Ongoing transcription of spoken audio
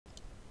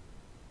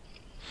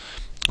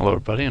Hello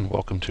everybody and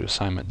welcome to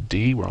assignment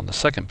D. We're on the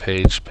second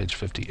page, page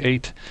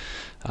 58.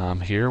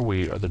 Here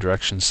the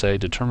directions say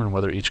determine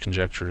whether each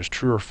conjecture is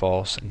true or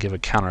false and give a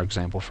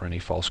counterexample for any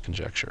false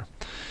conjecture.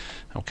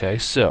 Okay,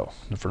 so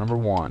for number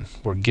one,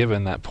 we're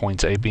given that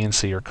points A, B, and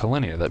C are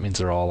collinear. That means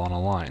they're all on a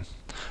line.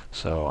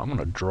 So I'm going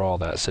to draw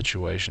that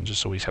situation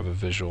just so we have a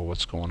visual of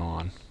what's going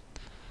on.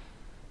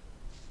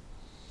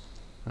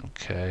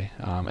 Okay,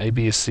 A,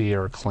 B, and C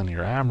are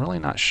collinear. I'm really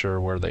not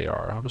sure where they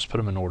are. I'll just put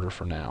them in order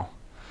for now.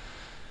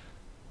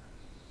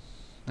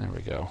 There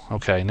we go.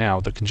 Okay, now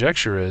the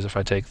conjecture is if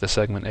I take the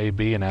segment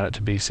AB and add it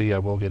to BC, I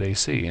will get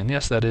AC. And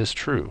yes, that is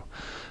true.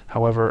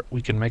 However,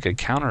 we can make a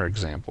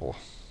counterexample.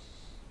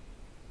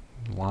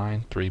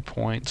 Line, 3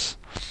 points.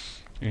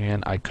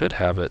 And I could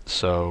have it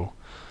so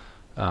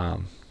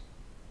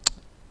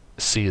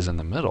C is in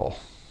the middle.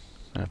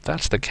 And if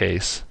that's the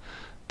case,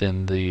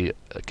 then the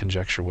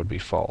conjecture would be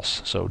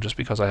false. So just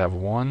because I have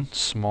one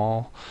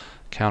small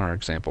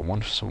counterexample,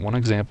 one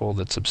example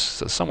that's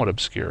somewhat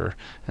obscure,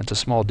 and to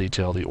small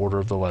detail, the order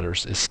of the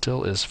letters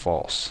still is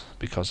false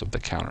because of the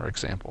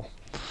counterexample.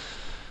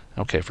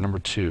 Okay, for number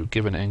two,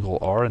 given angle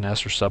R and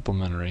S are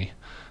supplementary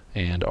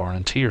and R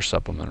and T are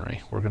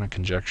supplementary, we're going to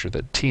conjecture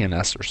that T and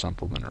S are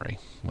supplementary.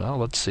 Well,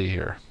 let's see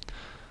here.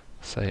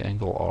 Say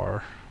angle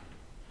R.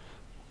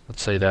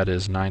 Let's say that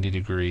is 90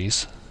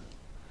 degrees.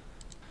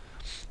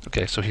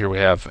 Okay, so here we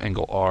have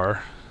angle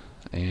R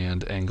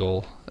and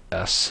angle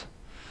S.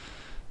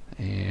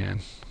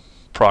 And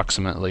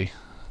approximately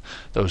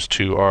those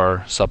two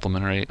are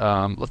supplementary.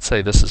 Let's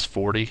say this is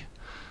 40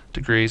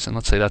 degrees and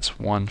let's say that's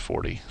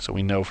 140, so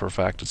we know for a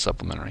fact it's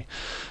supplementary.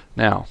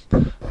 Now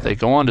they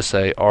go on to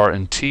say R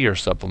and T are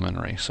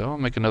supplementary, so I'll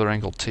make another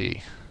angle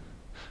T.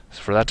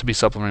 So for that to be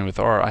supplementary with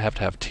R, I have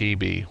to have T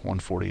be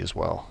 140 as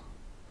well.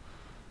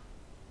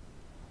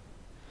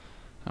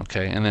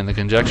 Okay, and then the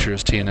conjecture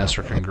is T and S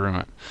are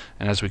congruent.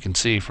 And as we can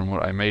see from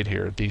what I made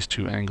here, these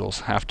two angles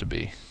have to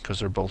be,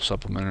 because they're both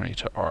supplementary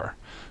to R.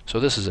 So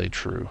this is a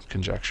true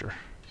conjecture.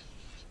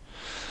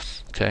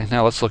 Okay,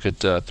 now let's look at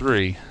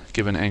 3.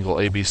 Given angle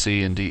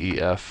ABC and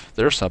DEF,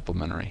 they're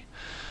supplementary.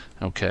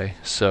 Okay,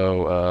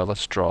 so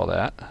let's draw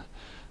that.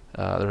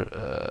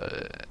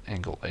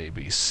 Angle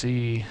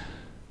ABC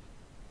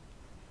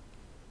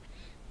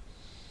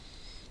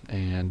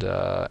and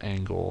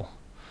angle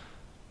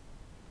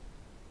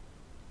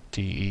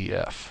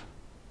DEF.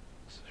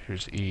 So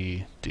here's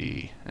E,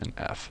 D, and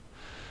F.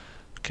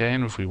 Okay,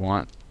 and if we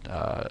want,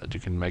 you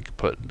can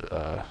put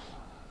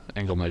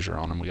angle measure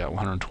on them. We got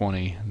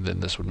 120, then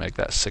this would make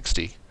that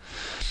 60.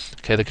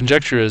 Okay, the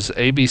conjecture is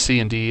ABC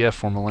and DEF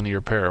form a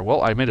linear pair.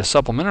 Well, I made a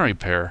supplementary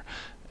pair.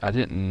 I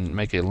didn't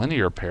make a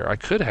linear pair. I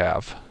could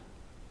have,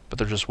 but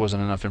there just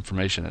wasn't enough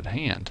information at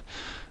hand.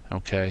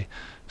 Okay,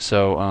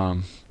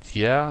 so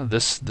yeah,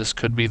 this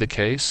could be the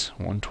case.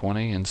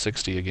 120 and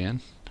 60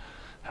 again.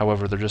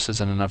 However, there just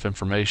isn't enough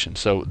information.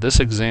 So this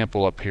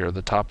example up here,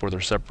 the top where they're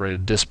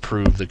separated,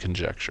 disproved the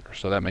conjecture.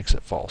 So that makes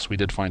it false. We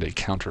did find a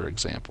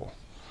counterexample.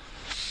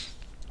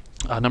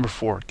 Number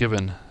 4,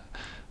 given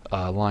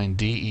line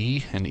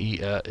DE and E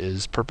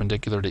is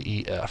perpendicular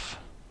to EF.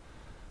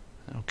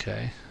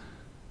 Okay.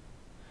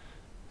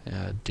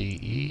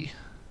 DE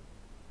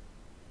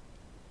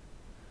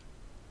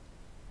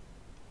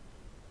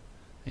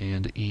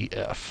and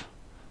EF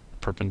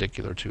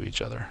perpendicular to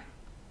each other.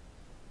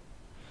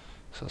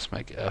 So let's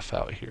make F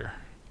out here.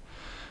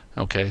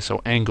 Okay,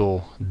 so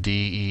angle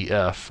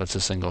DEF, that's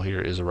this angle here,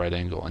 is a right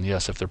angle. And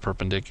yes, if they're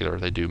perpendicular,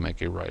 they do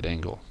make a right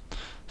angle.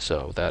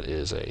 So that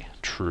is a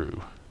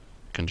true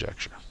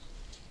conjecture.